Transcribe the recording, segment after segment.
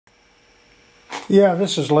Yeah,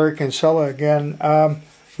 this is Larry Kinsella again.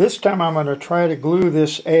 This time I'm going to try to glue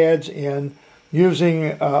this adze in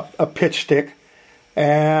using a pitch stick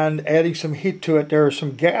and adding some heat to it. There are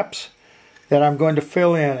some gaps that I'm going to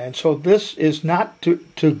fill in, and so this is not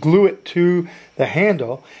to glue it to the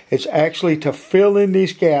handle. It's actually to fill in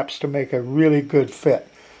these gaps to make a really good fit.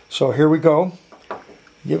 So here we go.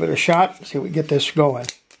 Give it a shot. See if we get this going.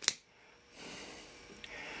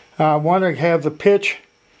 I want to have the pitch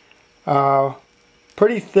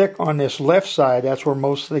pretty thick on this left side. That's where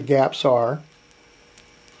most of the gaps are.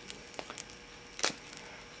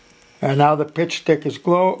 And now the pitch stick is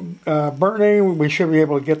burning. We should be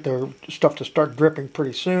able to get the stuff to start dripping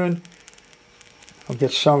pretty soon. I'll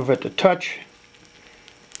get some of it to touch.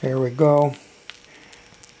 There we go.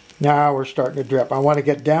 Now we're starting to drip. I want to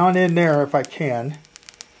get down in there if I can.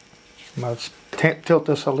 Let's tilt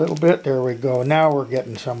this a little bit. There we go. Now we're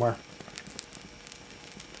getting somewhere.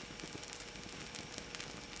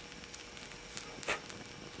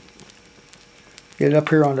 Get it up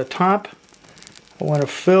here on the top. I want to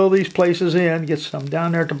fill these places in, get some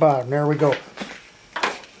down there at the bottom. There we go.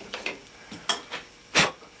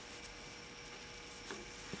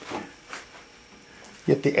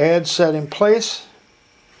 Get the adze set in place.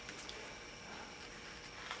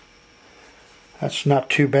 That's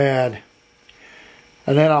not too bad.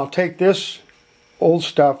 And then I'll take this old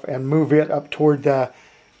stuff and move it up toward the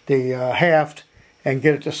haft and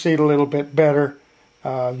get it to seat a little bit better.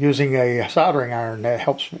 Using a soldering iron that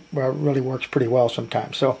helps, really works pretty well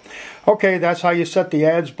sometimes. So, okay, that's how you set the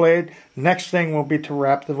adze blade. Next thing will be to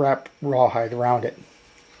wrap the rawhide around it.